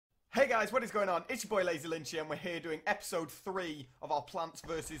Hey guys, what is going on? It's your boy Lazy Lynchy and we're here doing episode 3 of our Plants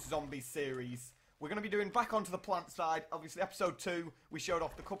vs Zombies series. We're going to be doing back onto the plant side. Obviously episode 2, we showed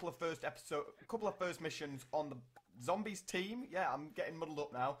off the couple of first missions on the zombies team. Yeah, I'm getting muddled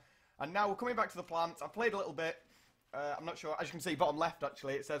up now. And now we're coming back to the plants. I played a little bit. I'm not sure. As you can see, bottom left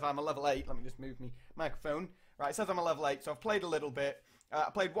actually, it says I'm a level 8. Let me just move my microphone. Right, it says I'm a level 8, so I've played a little bit. I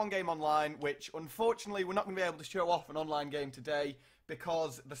played one game online, which unfortunately we're not going to be able to show off an online game today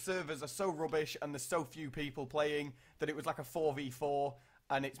because the servers are so rubbish and there's so few people playing that it was like a 4v4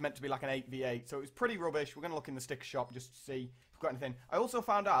 and it's meant to be like an 8v8. So it was pretty rubbish. We're going to look in the sticker shop just to see if we've got anything. I also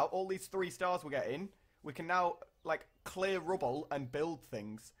found out all these 3 stars we're getting, we can now like clear rubble and build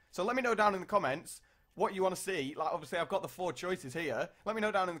things. So let me know down in the comments what you want to see. Like obviously I've got the 4 choices here. Let me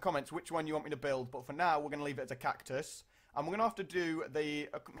know down in the comments which one you want me to build. But for now we're going to leave it as a cactus. And we're going to have to do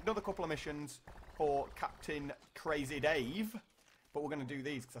another couple of missions for Captain Crazy Dave. But we're going to do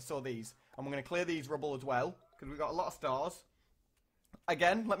these because I saw these. And we're going to clear these rubble as well because we've got a lot of stars.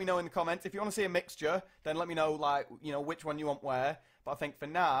 Again, let me know in the comments. If you want to see a mixture, then let me know, like, you know, which one you want where. But I think for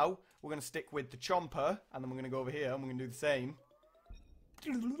now, we're going to stick with the chomper. And then we're going to go over here and we're going to do the same.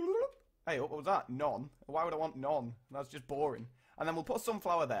 Hey, what was that? None. Why would I want none? That's just boring. And then we'll put a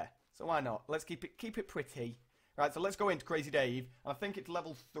sunflower there. So why not? Let's keep it pretty. Right, so let's go into Crazy Dave. And I think it's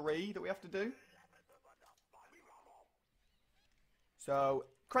level 3 that we have to do. So,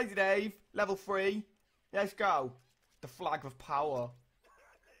 Crazy Dave, level 3. Let's go. The flag of power.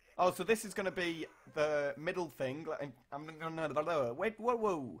 Oh, so this is going to be the middle thing. Wait,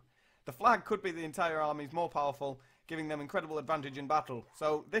 whoa. The flag could be the entire army's more powerful, giving them incredible advantage in battle.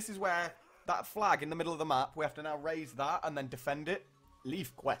 So this is where that flag in the middle of the map, we have to now raise that and then defend it.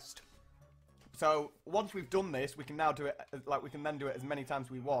 Leaf quest. So once we've done this, we can now do it, like we can then do it as many times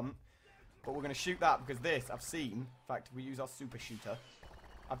as we want. But we're going to shoot that because this, I've seen, in fact, if we use our super shooter,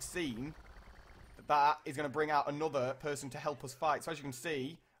 I've seen that is going to bring out another person to help us fight. So as you can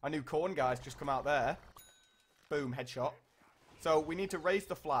see, our new corn guy's just come out there. Boom, headshot. So we need to raise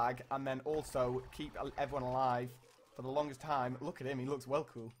the flag and then also keep everyone alive for the longest time. Look at him, he looks well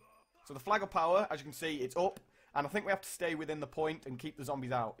cool. So the flag of power, as you can see, it's up. And I think we have to stay within the point and keep the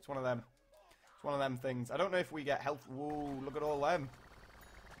zombies out. It's one of them. It's one of them things. I don't know if we get health. Whoa, look at all them.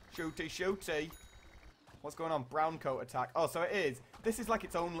 Shooty, shooty. What's going on? Brown coat attack. Oh, so it is. This is like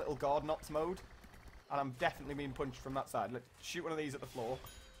its own little guard knots mode. And I'm definitely being punched from that side. Let's shoot one of these at the floor.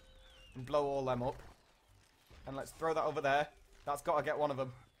 And blow all them up. And let's throw that over there. That's got to get one of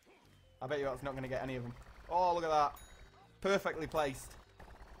them. I bet you that's not going to get any of them. Oh, look at that. Perfectly placed.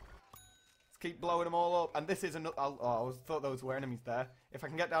 Let's keep blowing them all up. And this is another... Oh, I thought those were enemies there. If I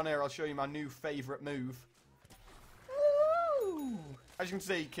can get down here, I'll show you my new favourite move. Woo! As you can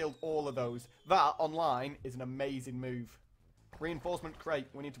see, killed all of those. That, online, is an amazing move. Reinforcement crate.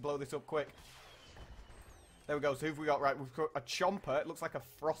 We need to blow this up quick. There we go. So who've we got? Right, we've got a chomper. It looks like a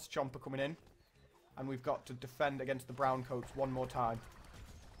frost chomper coming in. And we've got to defend against the brown coats one more time.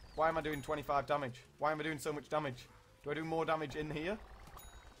 Why am I doing 25 damage? Why am I doing so much damage? Do I do more damage in here?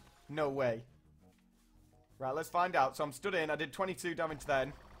 No way. Right, let's find out. So I'm stood in. I did 22 damage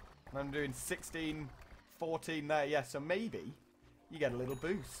then. And I'm doing 16, 14 there. Yeah, so maybe you get a little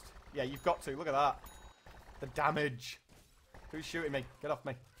boost. Yeah, you've got to. Look at that. The damage. Who's shooting me? Get off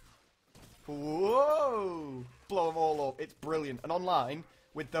me. Whoa! Blow them all up. It's brilliant. And online,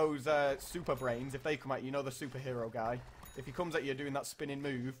 with those super brains, if they come at you, you know the superhero guy. If he comes at you doing that spinning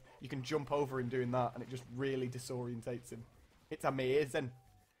move, you can jump over him doing that, and it just really disorientates him. It's amazing.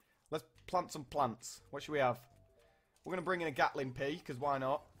 Let's plant some plants. What should we have? We're going to bring in a Gatling pea, because why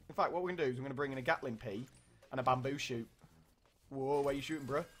not? In fact, what we're going to do is we're going to bring in a Gatling pea and a bamboo shoot. Whoa, where are you shooting,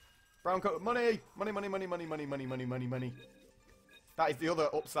 bruh? Brown coat. Money! Money, money, money, money, money, money, money, money, money. That is the other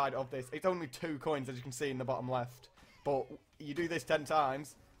upside of this. It's only 2 coins, as you can see in the bottom left. But you do this 10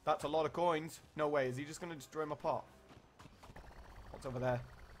 times, that's a lot of coins. No way, is he just going to destroy my pot? What's over there?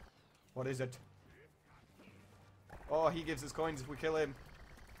 What is it? Oh, he gives us coins if we kill him.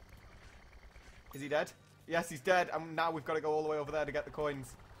 Is he dead? Yes, he's dead, and now we've got to go all the way over there to get the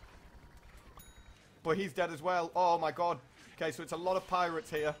coins. But he's dead as well. Oh my god. Okay, so it's a lot of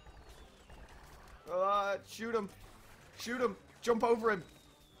pirates here. Shoot him. Shoot him. Jump over him.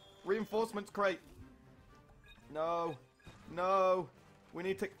 Reinforcements crate. No. No. We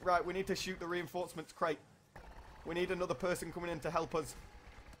need to shoot the reinforcements crate. We need another person coming in to help us.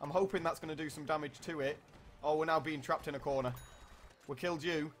 I'm hoping that's going to do some damage to it. Oh, we're now being trapped in a corner. We killed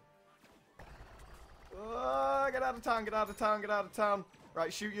you. Get out of town, get out of town, get out of town.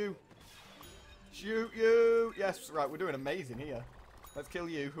 Right, shoot you. Shoot you. Yes, right, we're doing amazing here. Let's kill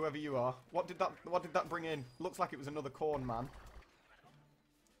you, whoever you are. What did that bring in? Looks like it was another corn man.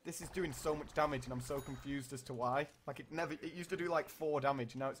 This is doing so much damage, and I'm so confused as to why. Like, it used to do like 4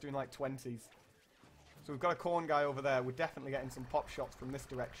 damage, and now it's doing like 20s. So we've got a corn guy over there. We're definitely getting some pop shots from this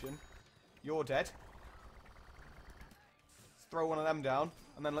direction. You're dead. Let's throw one of them down,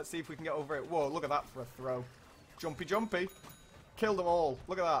 and then let's see if we can get over it. Whoa, look at that for a throw. Jumpy, jumpy. Killed them all.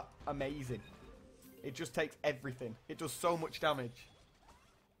 Look at that. Amazing. It just takes everything. It does so much damage.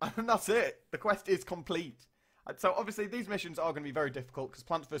 And that's it. The quest is complete. So obviously these missions are going to be very difficult because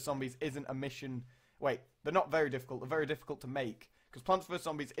Plants vs Zombies isn't a mission. Wait, they're not very difficult. They're very difficult to make because Plants vs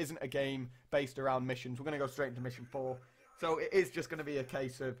Zombies isn't a game based around missions. We're going to go straight into mission 4. So it is just going to be a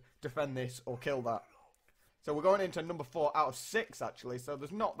case of defend this or kill that. So we're going into number 4 out of 6 actually. So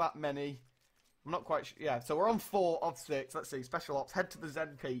there's not that many. I'm not quite sure. Yeah, so we're on 4 of 6. Let's see. Special Ops. Head to the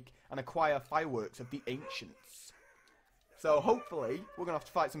Zen Peak and acquire fireworks of the Ancients. So hopefully we're going to have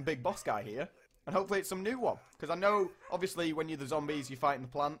to fight some big boss guy here. And hopefully it's some new one. Because I know, obviously, when you're the zombies, you're fighting the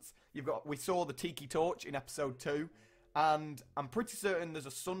plants. We saw the Tiki Torch in episode 2. And I'm pretty certain there's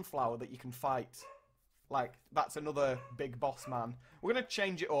a sunflower that you can fight. Like, that's another big boss man. We're going to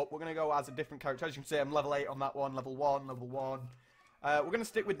change it up. We're going to go as a different character. As you can see, I'm level 8 on that one. Level 1, level 1. We're going to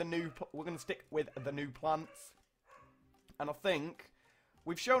stick with the new plants. And I think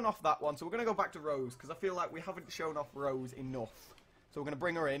we've shown off that one. So we're going to go back to Rose. Because I feel like we haven't shown off Rose enough. So we're going to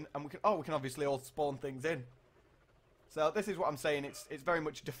bring her in, and we can obviously all spawn things in. So this is what I'm saying. It's very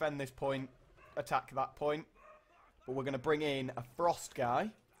much defend this point, attack that point. But we're going to bring in a frost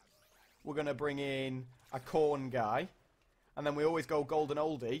guy. We're going to bring in a corn guy. And then we always go golden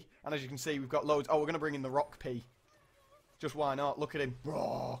oldie. And as you can see, we've got loads. Oh, we're going to bring in the rock pea. Just why not? Look at him.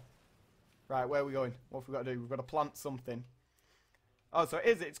 Raw. Right, where are we going? What have we got to do? We've got to plant something. Oh, so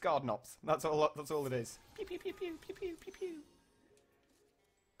it's garden ops. That's all it is. Pew, pew, pew, pew, pew, pew, pew, pew.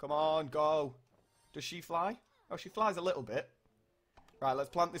 Come on, go. Does she fly? Oh, she flies a little bit. Right,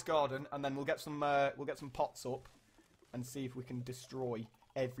 let's plant this garden, and then we'll get some pots up, and see if we can destroy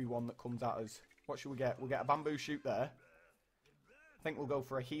everyone that comes at us. What should we get? We'll get a bamboo shoot there. I think we'll go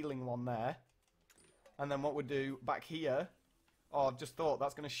for a healing one there. And then what we'll do back here. Oh, I've just thought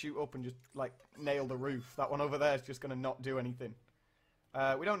that's going to shoot up and just like nail the roof. That one over there is just going to not do anything.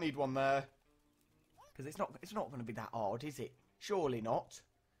 We don't need one there because it's not going to be that hard, is it? Surely not.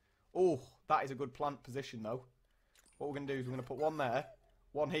 Oh, that is a good plant position, though. What we're going to do is we're going to put one there,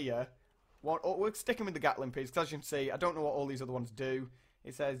 one here, one. Oh, we're sticking with the Gatling piece, because as you can see, I don't know what all these other ones do.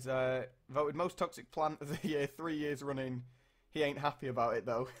 It says, voted most toxic plant of the year 3 years running. He ain't happy about it,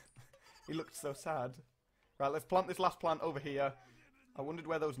 though. He looked so sad. Right, let's plant this last plant over here. I wondered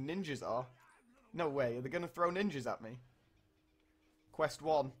where those ninjas are. No way, are they going to throw ninjas at me? Quest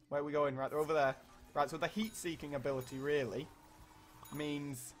 1, where are we going? Right, they're over there. Right, so the heat-seeking ability, really,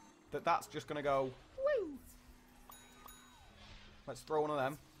 means that's just going to go, woo! Let's throw one of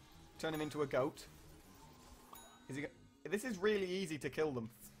them. Turn him into a goat. This is really easy to kill them.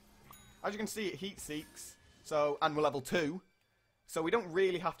 As you can see, it heat seeks. So, and we're level 2. So we don't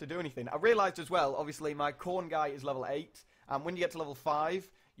really have to do anything. I realised as well, obviously, my corn guy is level 8. And when you get to level 5,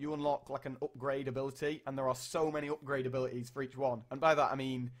 you unlock like an upgrade ability. And there are so many upgrade abilities for each one. And by that, I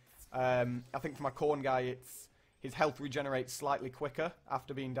mean, I think for my corn guy, his health regenerates slightly quicker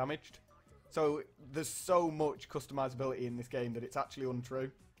after being damaged. So there's so much customizability in this game that it's actually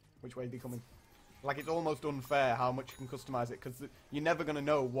untrue. Which way are they coming? Like, it's almost unfair how much you can customize it, because you're never going to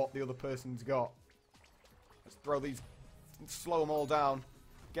know what the other person's got. Let's throw these, slow them all down.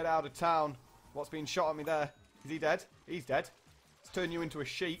 Get out of town. What's being shot at me there? Is he dead? He's dead. Let's turn you into a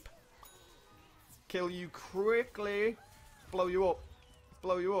sheep. Kill you quickly. Blow you up.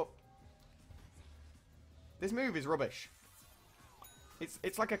 Blow you up. This move is rubbish.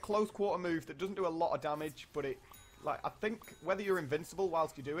 It's like a close quarter move that doesn't do a lot of damage, but I think whether you're invincible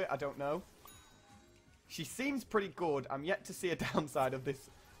whilst you do it, I don't know. She seems pretty good. I'm yet to see a downside of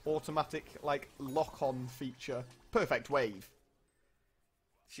this automatic, like, lock-on feature. Perfect wave.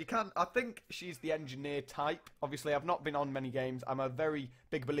 I think she's the engineer type. Obviously, I've not been on many games. I'm a very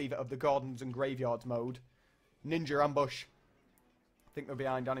big believer of the gardens and graveyards mode. Ninja ambush. I think they're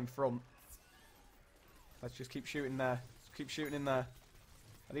behind and in front. Let's just keep shooting there. Let's keep shooting in there.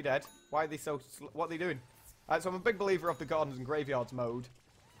 Are they dead? Why are they so what are they doing? So I'm a big believer of the gardens and graveyards mode.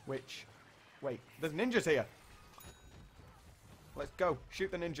 Which... Wait, there's ninjas here. Let's go. Shoot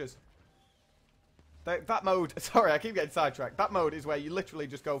the ninjas. That mode... Sorry, I keep getting sidetracked. That mode is where you literally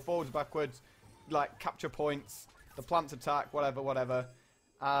just go forwards, backwards, like, capture points, the plants attack, whatever, whatever.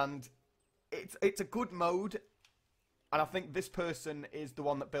 And it's a good mode. And I think this person is the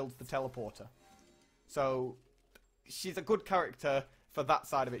one that builds the teleporter. So, she's a good character for that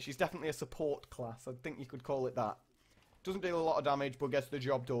side of it. She's definitely a support class. I think you could call it that. Doesn't deal a lot of damage, but gets the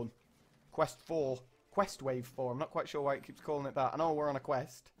job done. Quest 4. Quest Wave 4. I'm not quite sure why it keeps calling it that. I know we're on a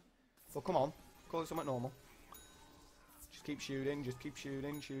quest. But come on. Call it something normal. Just keep shooting. Just keep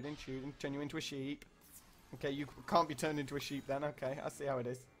shooting. Shooting. Turn you into a sheep. Okay, you can't be turned into a sheep then. Okay, I see how it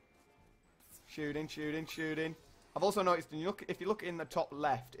is. Shooting. I've also noticed, if you look in the top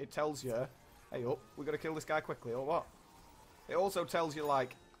left, it tells you, hey up, we got to kill this guy quickly, or what? It also tells you,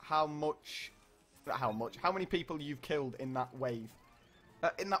 like, how many people you've killed in that wave.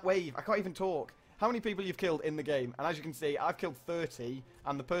 I can't even talk. How many people you've killed in the game. And as you can see, I've killed 30,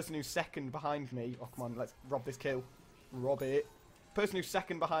 and the person who's second behind me, oh come on, let's rob this kill. Rob it. Person who's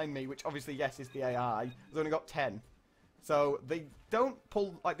second behind me, which obviously, yes, is the AI, has only got 10. So, they don't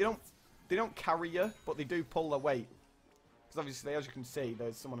pull, like, they don't carry you, but they do pull their weight. Because obviously, as you can see,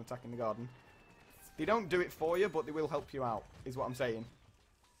 there's someone attacking the garden. They don't do it for you, but they will help you out, is what I'm saying.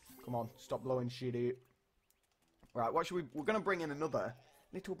 Come on, stop blowing shit out. Right, what should we're going to bring in another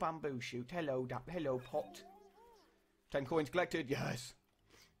little bamboo shoot. Hello, pot. 10 coins collected, yes.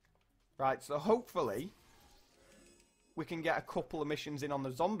 Right, so hopefully we can get a couple of missions in on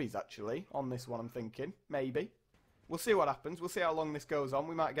the zombies, actually, on this one, I'm thinking. Maybe. We'll see what happens. We'll see how long this goes on.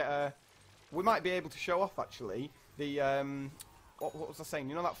 We might get a... We might be able to show off, actually, the, what was I saying?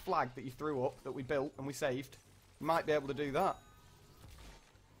 You know that flag that you threw up, that we built and we saved? We might be able to do that.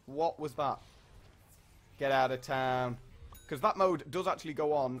 What was that? Get out of town. Because that mode does actually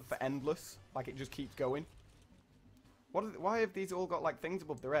go on for endless. Like, it just keeps going. Why have these all got, like, things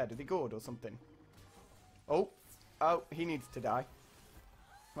above their head? Are they good or something? Oh, he needs to die.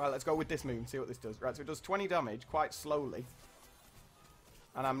 Right, let's go with this move and see what this does. Right, so it does 20 damage quite slowly.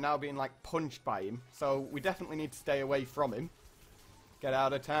 And I'm now being, like, punched by him. So we definitely need to stay away from him. Get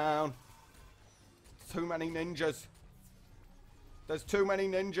out of town. Too many ninjas. There's too many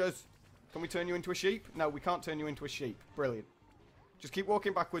ninjas. Can we turn you into a sheep? No, we can't turn you into a sheep. Brilliant. Just keep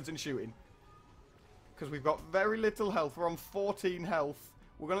walking backwards and shooting. Because we've got very little health. We're on 14 health.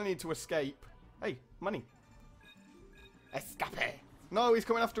 We're going to need to escape. Hey, money. Escape. No, he's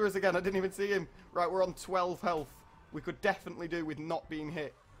coming after us again. I didn't even see him. Right, we're on 12 health. We could definitely do with not being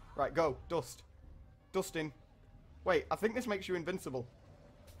hit. Right, go. Dust. Dusting. Wait, I think this makes you invincible.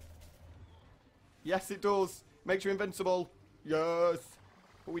 Yes, it does. Makes you invincible. Yes.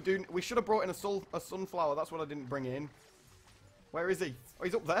 But we should have brought in a sunflower. That's what I didn't bring in. Where is he? Oh,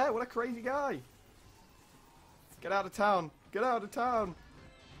 he's up there. What a crazy guy. Get out of town. Get out of town.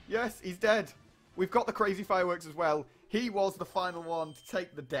 Yes, he's dead. We've got the crazy fireworks as well. He was the final one to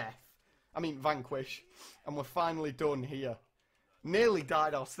take the death. I mean, vanquish. And we're finally done here. Nearly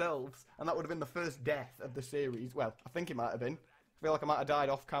died ourselves. And that would have been the first death of the series. Well, I think it might have been. I feel like I might have died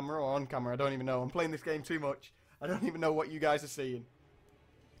off camera or on camera. I don't even know. I'm playing this game too much. I don't even know what you guys are seeing.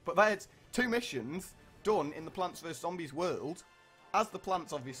 But there's 2 missions done in the Plants vs. Zombies world. As the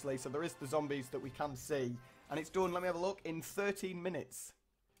plants, obviously. So there is the zombies that we can see. And it's done, let me have a look, in 13 minutes.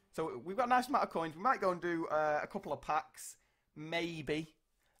 So we've got a nice amount of coins. We might go and do a couple of packs. Maybe.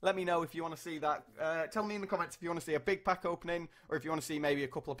 Let me know if you want to see that. Tell me in the comments if you want to see a big pack opening. Or if you want to see maybe a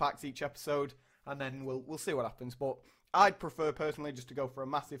couple of packs each episode. And then we'll see what happens. But I'd prefer personally just to go for a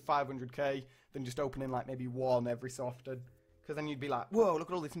massive 500k. Than just opening like maybe one every so often. Because then you'd be like, whoa,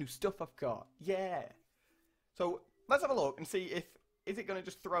 look at all this new stuff I've got. Yeah. So let's have a look and see if... Is it going to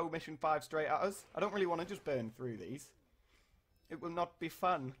just throw Mission 5 straight at us? I don't really want to just burn through these. It will not be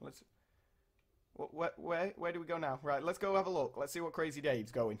fun. Let's... Where do we go now? Right, let's go have a look. Let's see what Crazy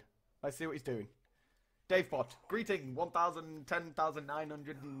Dave's going. Let's see what he's doing. DaveBot. Greeting. 1,000,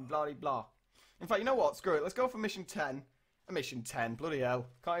 10,900 and blah blah blah. In fact, you know what? Screw it. Let's go for Mission 10. Mission 10. Bloody hell.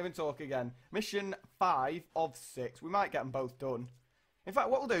 Can't even talk again. Mission 5 of 6. We might get them both done. In fact,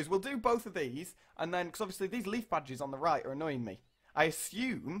 what we'll do is we'll do both of these. And then, because obviously these leaf badges on the right are annoying me. I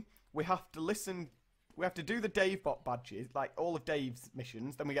assume we have to listen... We have to do the DaveBot badges, like all of Dave's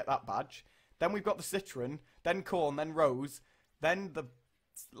missions, then we get that badge. Then we've got the Citron, then Corn, then Rose, then the...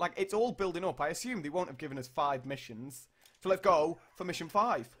 Like, it's all building up. I assume they won't have given us 5 missions. So let's go for Mission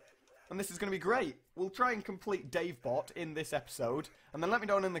 5. And this is going to be great. We'll try and complete DaveBot in this episode. And then let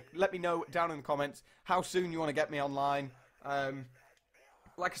me know down in the comments how soon you want to get me online.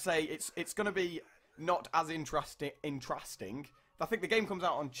 Like I say, it's going to be not as interesting. I think the game comes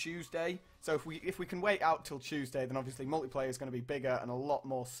out on Tuesday, so if we can wait out till Tuesday, then obviously multiplayer is going to be bigger and a lot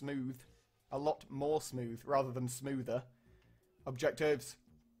more smooth rather than smoother. Objectives.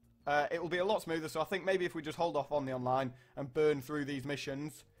 It will be a lot smoother, so I think maybe if we just hold off on the online and burn through these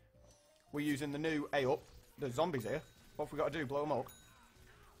missions, we're using the new A-up. There's zombies here. What have we got to do? Blow them up.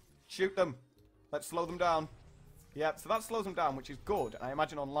 Shoot them. Let's slow them down. Yeah, so that slows them down, which is good. I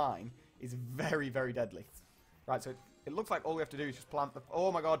imagine online is very, very deadly. Right, so It looks like all we have to do is just plant the...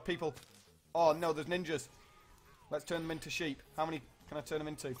 Oh my god, people. Oh no, there's ninjas. Let's turn them into sheep. How many can I turn them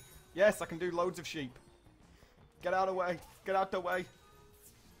into? Yes, I can do loads of sheep. Get out of the way. Get out the way.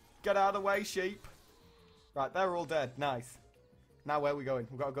 Get out of the way, sheep. Right, they're all dead. Nice. Now where are we going?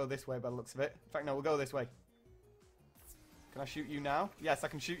 We've got to go this way by the looks of it. In fact, no, we'll go this way. Can I shoot you now? Yes, I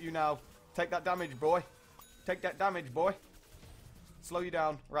can shoot you now. Take that damage, boy. Take that damage, boy. Slow you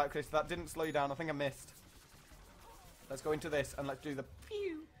down. Right, okay, so that didn't slow you down. I think I missed. Let's go into this and let's do the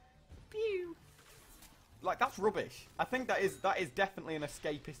pew, pew. Like, that's rubbish. I think that is definitely an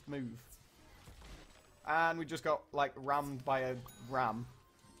escapist move. And we just got, like, rammed by a ram.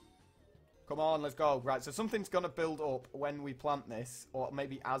 Come on, let's go. Right, so something's going to build up when we plant this. Or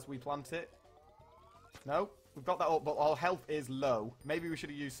maybe as we plant it. No, we've got that up, but our health is low. Maybe we should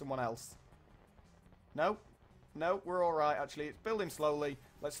have used someone else. No, no, we're alright, actually. It's building slowly.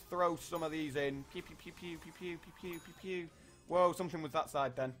 Let's throw some of these in. Pew, pew, pew, pew, pew, pew, pew, pew, pew, pew. Whoa, something was that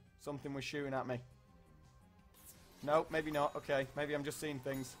side then. Something was shooting at me. No, maybe not. Okay, maybe I'm just seeing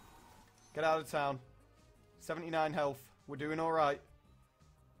things. Get out of town. 79 health. We're doing alright.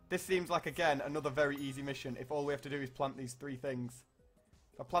 This seems like, again, another very easy mission if all we have to do is plant these 3 things.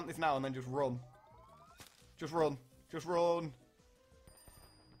 If I plant this now and then just run. Just run. Just run.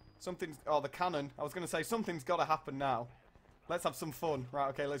 Something's... Oh, the cannon. I was going to say, something's got to happen now. Let's have some fun. Right,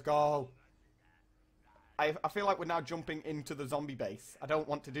 okay, let's go. I feel like we're now jumping into the zombie base. I don't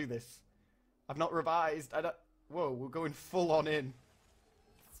want to do this. I've not revised. I don't... Whoa, we're going full on in.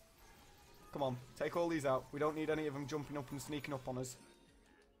 Come on, take all these out. We don't need any of them jumping up and sneaking up on us.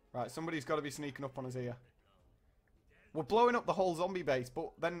 Right, somebody's got to be sneaking up on us here. We're blowing up the whole zombie base,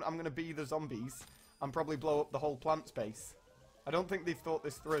 but then I'm going to be the zombies and probably blow up the whole plant space. I don't think they've thought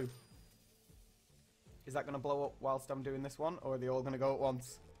this through. Is that going to blow up whilst I'm doing this one, or are they all going to go at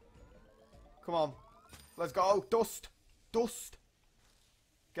once? Come on. Let's go. Dust. Dust.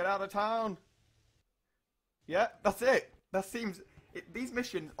 Get out of town. Yeah, that's it. That seems... these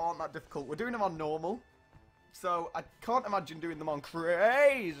missions aren't that difficult. We're doing them on normal. So, I can't imagine doing them on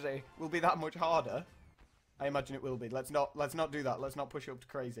crazy will be that much harder. I imagine it will be. Let's not do that. Let's not push it up to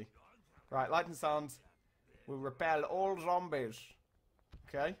crazy. Right, light and sounds will repel all zombies.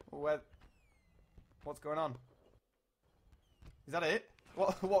 Okay, well, what's going on? Is that it?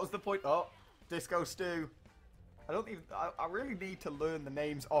 What was the point? Oh, Disco Stew. I really need to learn the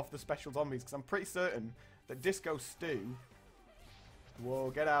names of the special zombies, because I'm pretty certain that Disco Stew...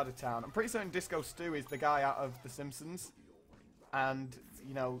 Whoa, get out of town. I'm pretty certain Disco Stew is the guy out of The Simpsons. And,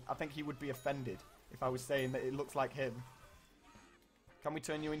 you know, I think he would be offended if I was saying that it looks like him. Can we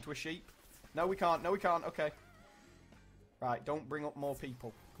turn you into a sheep? No, we can't. No, we can't. Okay. Right, don't bring up more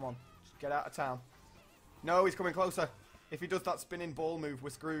people. Come on. Just get out of town. No, he's coming closer. If he does that spinning ball move,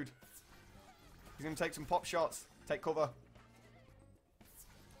 we're screwed. He's going to take some pop shots. Take cover.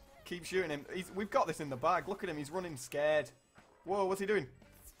 Keep shooting him. We've got this in the bag. Look at him. He's running scared. Whoa, what's he doing?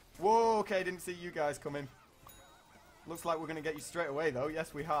 Whoa, okay, didn't see you guys coming. Looks like we're going to get you straight away, though.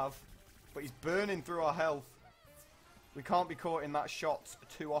 Yes, we have. But he's burning through our health. We can't be caught in that shot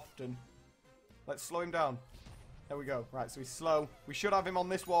too often. Let's slow him down. There we go. Right, so he's slow. We should have him on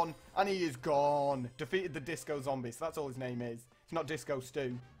this one. And he is gone. Defeated the Disco Zombie, so that's all his name is. It's not Disco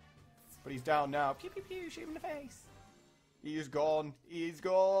Stew. But he's down now. Pew, pew, pew, shoot him in the face. He is gone. He is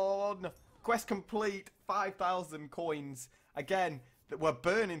gone. Quest complete. 5,000 coins. Again, that we're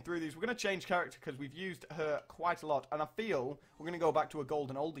burning through these. We're going to change character because we've used her quite a lot. And I feel we're going to go back to a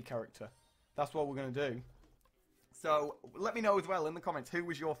golden oldie character. That's what we're going to do. So, let me know as well in the comments who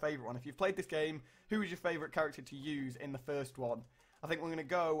was your favourite one. If you've played this game, who was your favourite character to use in the first one? I think we're going to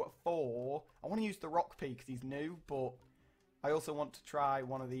go for... I want to use the Rock P because he's new, but I also want to try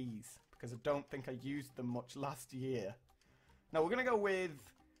one of these because I don't think I used them much last year. Now, we're going to go with...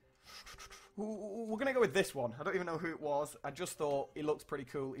 We're going to go with this one. I don't even know who it was. I just thought he looks pretty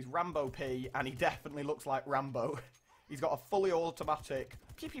cool. He's Rambo P, and he definitely looks like Rambo. He's got a fully automatic...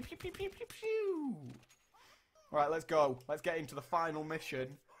 Pew, pew, pew, pew, pew, pew, pew. Right, let's go. Let's get into the final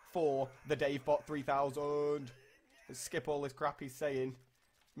mission for the DaveBot 3000. Let's skip all this crap he's saying.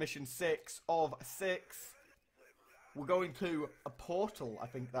 Mission 6 of 6. We're going to a portal, I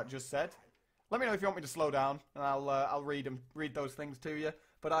think that just said. Let me know if you want me to slow down, and I'll read those things to you.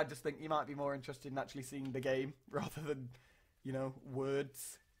 But I just think you might be more interested in actually seeing the game rather than, you know,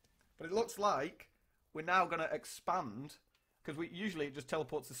 words. But it looks like we're now going to expand, because usually it just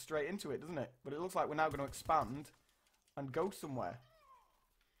teleports us straight into it, doesn't it? But it looks like we're now going to expand and go somewhere.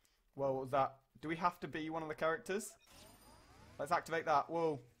 Well, what was that? Do we have to be one of the characters? Let's activate that.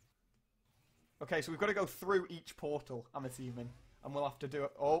 Whoa. Okay, so we've got to go through each portal, I'm assuming. And we'll have to do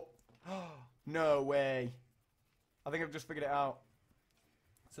it. Oh. No way. I think I've just figured it out.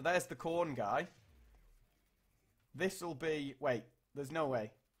 So there's the corn guy. This'll be... Wait, there's no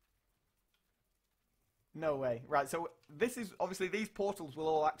way. No way. Right, so this is... Obviously, these portals will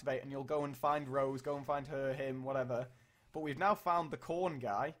all activate and you'll go and find Rose, go and find her, him, whatever. But we've now found the corn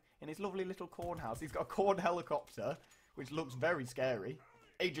guy in his lovely little corn house. He's got a corn helicopter, which looks very scary.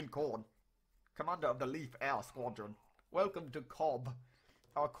 Agent Corn, commander of the L.E.A.F Air Squadron. Welcome to Cobb,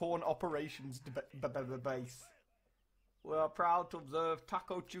 our corn operations base. We are proud to observe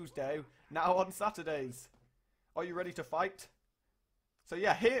Taco Tuesday, now on Saturdays. Are you ready to fight? So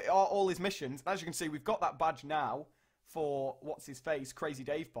yeah, here are all his missions. As you can see, we've got that badge now for, what's his face, Crazy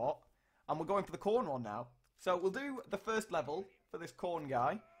Dave bot. And we're going for the corn one now. So we'll do the first level for this corn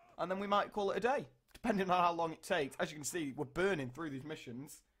guy, and then we might call it a day, depending on how long it takes. As you can see, we're burning through these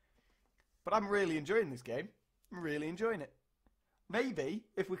missions. But I'm really enjoying this game. I'm really enjoying it. Maybe,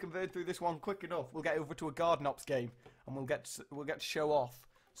 if we can burn through this one quick enough, we'll get over to a Garden Ops game, and we'll get to show off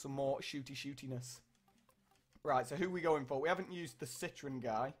some more shootiness. Right, so who are we going for? We haven't used the Citron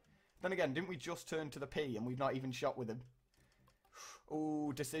guy. Then again, didn't we just turn to the P, and we've not even shot with him?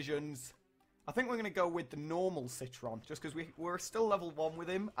 Ooh, decisions. I think we're going to go with the normal Citron, just because we're still level 1 with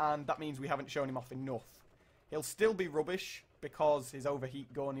him, and that means we haven't shown him off enough. He'll still be rubbish, because his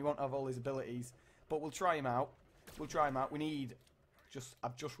overheat gun, he won't have all his abilities, but we'll try him out. We'll try him out. We need...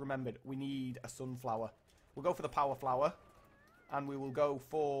 I've just remembered, we need a sunflower. We'll go for the power flower, and we will go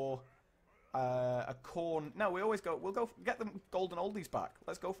for a corn. No, we'll go get the golden oldies back.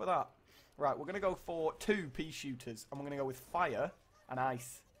 Let's go for that. Right, we're going to go for 2 pea shooters, and we're going to go with fire and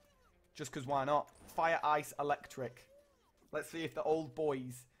ice. Just because why not? Fire, ice, electric. Let's see if the old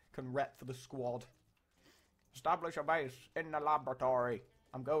boys can rep for the squad. Establish a base in the laboratory.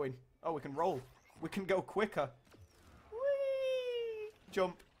 I'm going. Oh, we can roll. We can go quicker.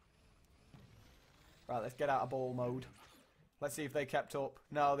 Jump. Right, let's get out of ball mode. Let's see if they kept up.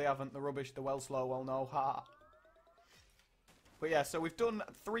 No, they haven't. They're rubbish. They're well slow. Well, no. Ha. But yeah, so we've done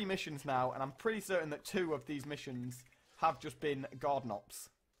 3 missions now, and I'm pretty certain that 2 of these missions have just been garden ops.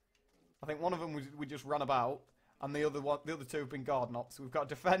 I think one of them we just ran about, and the other 2 have been garden ops. We've got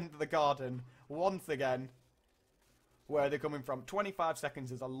to defend the garden once again. Where they're coming from. 25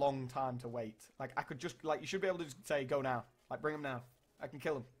 seconds is a long time to wait. Like, I could just, like, you should be able to just say, go now. Like, bring them now. I can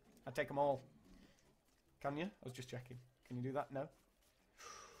kill them. I take them all. Can you? I was just checking. Can you do that? No.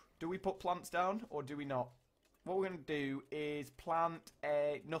 Do we put plants down or do we not? What we're going to do is plant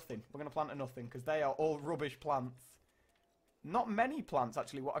a nothing. We're going to plant a nothing because they are all rubbish plants. Not many plants,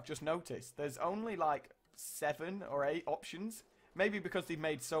 actually, what I've just noticed. There's only like 7 or 8 options. Maybe because they've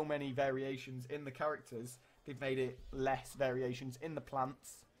made so many variations in the characters, they've made it less variations in the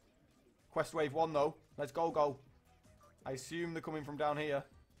plants. Quest wave 1 though. Let's go. I assume they're coming from down here.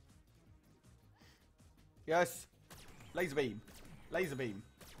 Yes. Laser beam. Laser beam.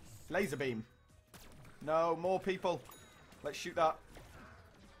 Laser beam. No, more people. Let's shoot that.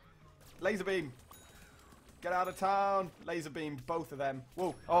 Laser beam. Get out of town. Laser beamed both of them.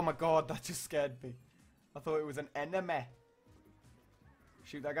 Whoa. Oh my god, that just scared me. I thought it was an enemy.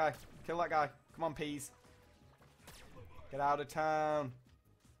 Shoot that guy. Kill that guy. Come on, peas. Get out of town.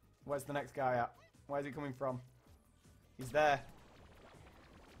 Where's the next guy at? Where's he coming from? He's there.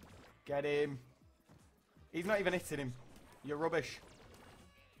 Get him. He's not even hitting him. You're rubbish.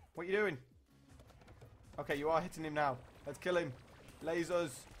 What are you doing? Okay, you are hitting him now. Let's kill him.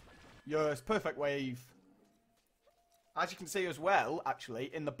 Lasers. Yes, perfect wave. As you can see as well, actually,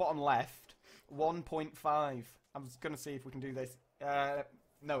 in the bottom left, 1.5. I was going to see if we can do this.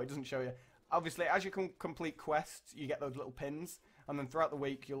 No, it doesn't show you. Obviously, as you can complete quests, you get those little pins. And then throughout the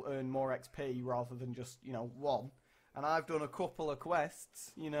week, you'll earn more XP rather than just, 1. And I've done a couple of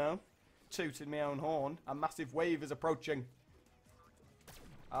quests, tooted my own horn. A massive wave is approaching.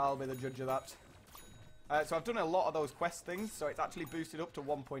 I'll be the judge of that. So I've done a lot of those quest things, so it's actually boosted up to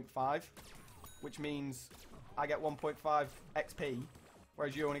 1.5, which means I get 1.5 XP,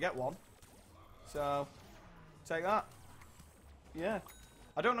 whereas you only get 1. So, take that. Yeah.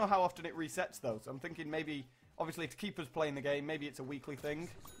 I don't know how often it resets, though, so I'm thinking maybe, obviously, to keep us playing the game, maybe it's a weekly thing.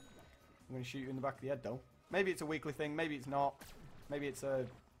 I'm going to shoot you in the back of the head, though. Maybe it's a weekly thing, maybe it's not. Maybe it's a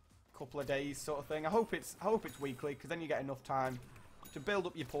couple of days sort of thing. I hope it's weekly, because then you get enough time to build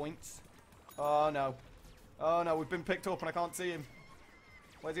up your points. Oh, no. Oh, no, we've been picked up and I can't see him.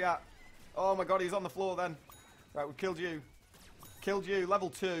 Where's he at? Oh, my God, he's on the floor then. Right, we killed you. Killed you, level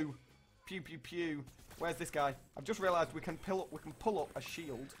 2. Pew, pew, pew. Where's this guy? I've just realised we can pull up a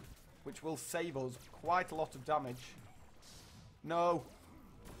shield, which will save us quite a lot of damage. No.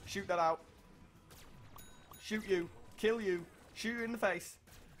 Shoot that out. Shoot you. Kill you. Shoot you in the face.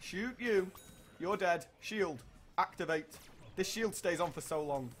 Shoot you. You're dead. Shield. activate. This shield stays on for so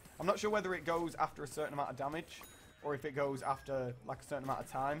long. I'm not sure whether it goes after a certain amount of damage or if it goes after like a certain amount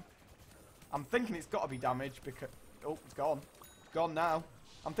of time. I'm thinking it's got to be damage because... Oh, it's gone. It's gone now.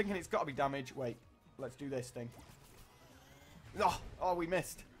 I'm thinking it's got to be damage. Wait, let's do this thing. Oh, we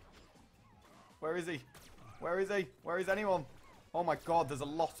missed. Where is he? Where is he? Where is anyone? Oh my god, there's a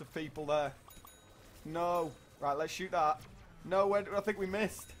lot of people there. No. Right, let's shoot that. No, I think we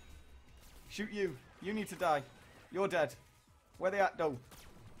missed. Shoot you. You need to die. You're dead. Where they at? No.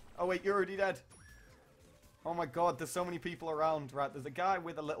 Oh wait, you're already dead. Oh my god, there's so many people around. Right, there's a guy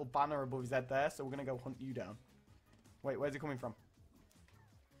with a little banner above his head there, so we're going to go hunt you down. Wait, where's he coming from?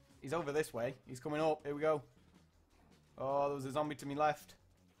 He's over this way. He's coming up. Here we go. Oh, there was a zombie to me left.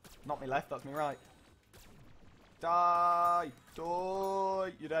 Not me left, that's me right. Die!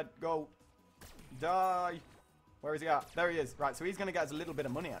 Die! You're dead. Go. Die! Where is he at? There he is. Right, so he's going to get us a little bit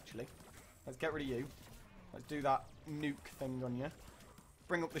of money, actually. Let's get rid of you. Let's do that nuke thing on you.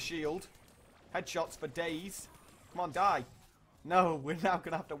 Bring up the shield. Headshots for days. Come on, die. No, we're now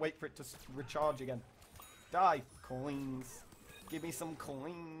going to have to wait for it to recharge again. Die. Coins. Give me some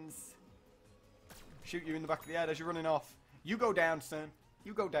coins. Shoot you in the back of the head as you're running off. You go down, son.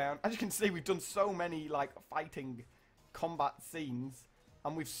 You go down. As you can see, we've done so many, like, fighting combat scenes.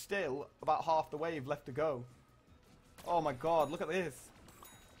 And we've still about half the wave left to go. Oh my god, look at this.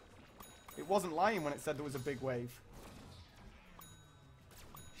 It wasn't lying when it said there was a big wave.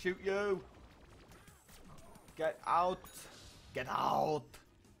 Shoot you. Get out. Get out.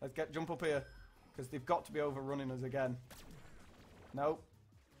 Let's jump up here. Because they've got to be overrunning us again. Nope.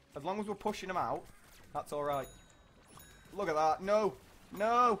 As long as we're pushing them out, that's alright. Look at that. No.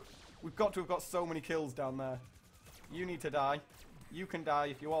 No. We've got to have got so many kills down there. You need to die. You can die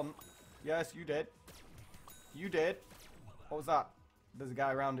if you want. Yes, you did. You did. What was that? There's a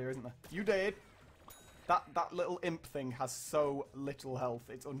guy around here, isn't there? You did. That little imp thing has so little health.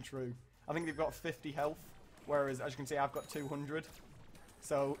 It's untrue. I think they've got 50 health. Whereas, as you can see, I've got 200.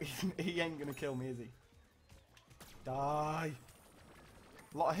 So, he ain't going to kill me, is he? Die.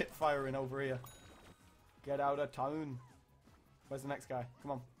 A lot of hip firing over here. Get out of town. Where's the next guy?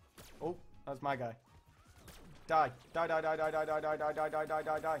 Come on. Oh, that's my guy. Die. Die, die, die, die, die, die, die, die, die, die, die,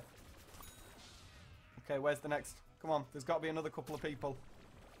 die, die. Okay, where's the next? Come on, there's got to be another couple of people.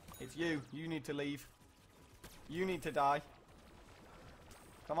 It's you. You need to leave. You need to die.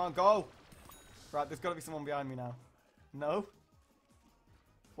 Come on, go. Right, there's got to be someone behind me now. No?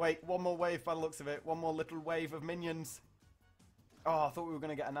 Wait, one more wave by the looks of it. One more little wave of minions. Oh, I thought we were going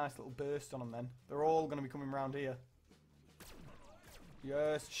to get a nice little burst on them then. They're all going to be coming around here.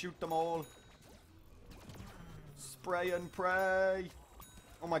 Yes, shoot them all. Spray and pray.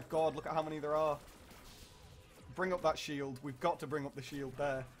 Oh my god, look at how many there are. Bring up that shield. We've got to bring up the shield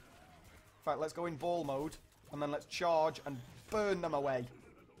there. In fact, let's go in ball mode. And then let's charge and burn them away.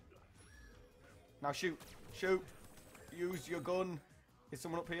 Now shoot. Shoot. Use your gun. Is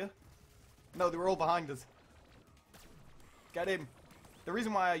someone up here? No, they were all behind us. Get him. The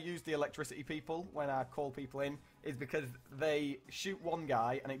reason why I use the electricity people when I call people in is because they shoot one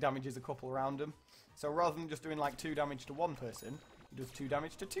guy and it damages a couple around them. So rather than just doing like 2 damage to one person, it does 2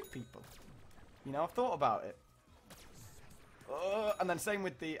 damage to 2 people. You know, I've thought about it. And then same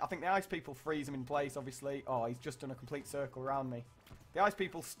with I think the ice people freeze them in place, obviously. Oh, he's just done a complete circle around me. The ice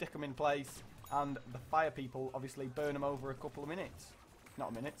people stick them in place, and the fire people obviously burn them over a couple of minutes.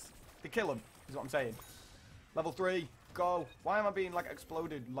 Not minutes. They kill them, is what I'm saying. Level 3, go. Why am I being, like,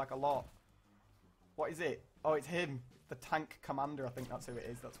 exploded, like, a lot? What is it? Oh, it's him. The tank commander, I think that's who it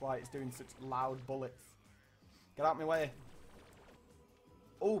is. That's why it's doing such loud bullets. Get out of my way.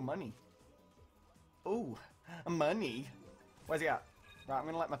 Oh, money. Oh, money. Where's he at? Right, I'm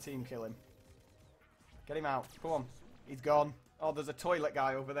going to let my team kill him. Get him out. Come on. He's gone. Oh, there's a toilet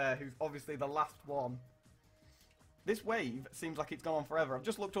guy over there who's obviously the last one. This wave seems like it's gone on forever. I've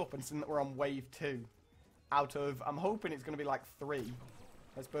just looked up and seen that we're on wave 2. Out of, I'm hoping it's going to be like 3.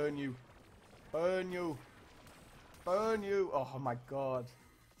 Let's burn you. Burn you. Burn you. Oh my god.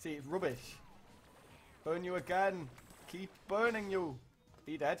 See, it's rubbish. Burn you again. Keep burning you.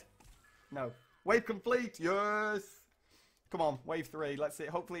 Are you dead? No. Wave complete. Yes. Come on, wave 3. Let's see.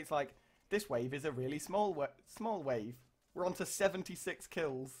 Hopefully it's like, this wave is a really small wave. We're on to 76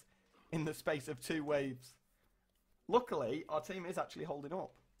 kills in the space of 2 waves. Luckily, our team is actually holding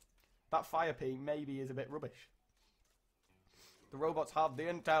up. That fire P maybe is a bit rubbish. The robots have the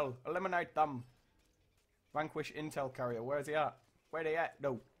intel. Eliminate them. Vanquish intel carrier. Where is he at? Where are they at?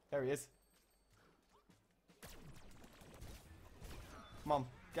 No. There he is. Come on.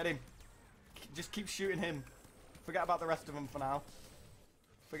 Get him. Just keep shooting him. Forget about the rest of them for now.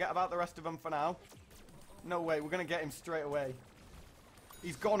 Forget about the rest of them for now. No way. We're going to get him straight away.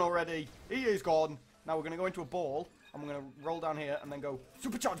 He's gone already. He is gone. Now we're going to go into a ball. And we're going to roll down here and then go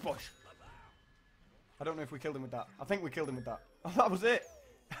supercharge bush. I don't know if we killed him with that. I think we killed him with that. Oh, that was it.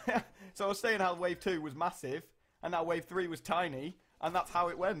 So I was saying how wave 2 was massive. And now wave 3 was tiny. And that's how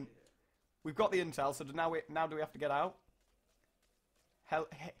it went. We've got the intel. So now do we have to get out?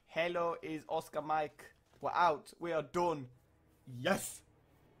 Hello is Oscar Mike. We're out. We are done. Yes.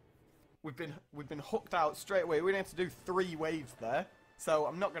 We've been hooked out straight away. We didn't have to do 3 waves there. So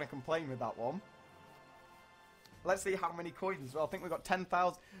I'm not going to complain with that one. Let's see how many coins. Well, I think we've got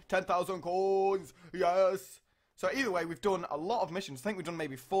 10,000 coins. Yes. So either way, we've done a lot of missions. I think we've done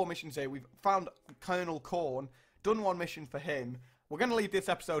maybe 4 missions here. We've found Kernel Corn. Done 1 mission for him. We're going to leave this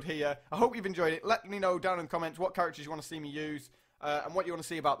episode here. I hope you've enjoyed it. Let me know down in the comments what characters you want to see me use. And what you want to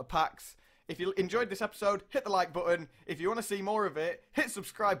see about the packs. If you enjoyed this episode, hit the like button. If you want to see more of it, hit the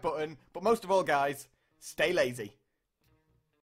subscribe button. But most of all, guys, stay lazy.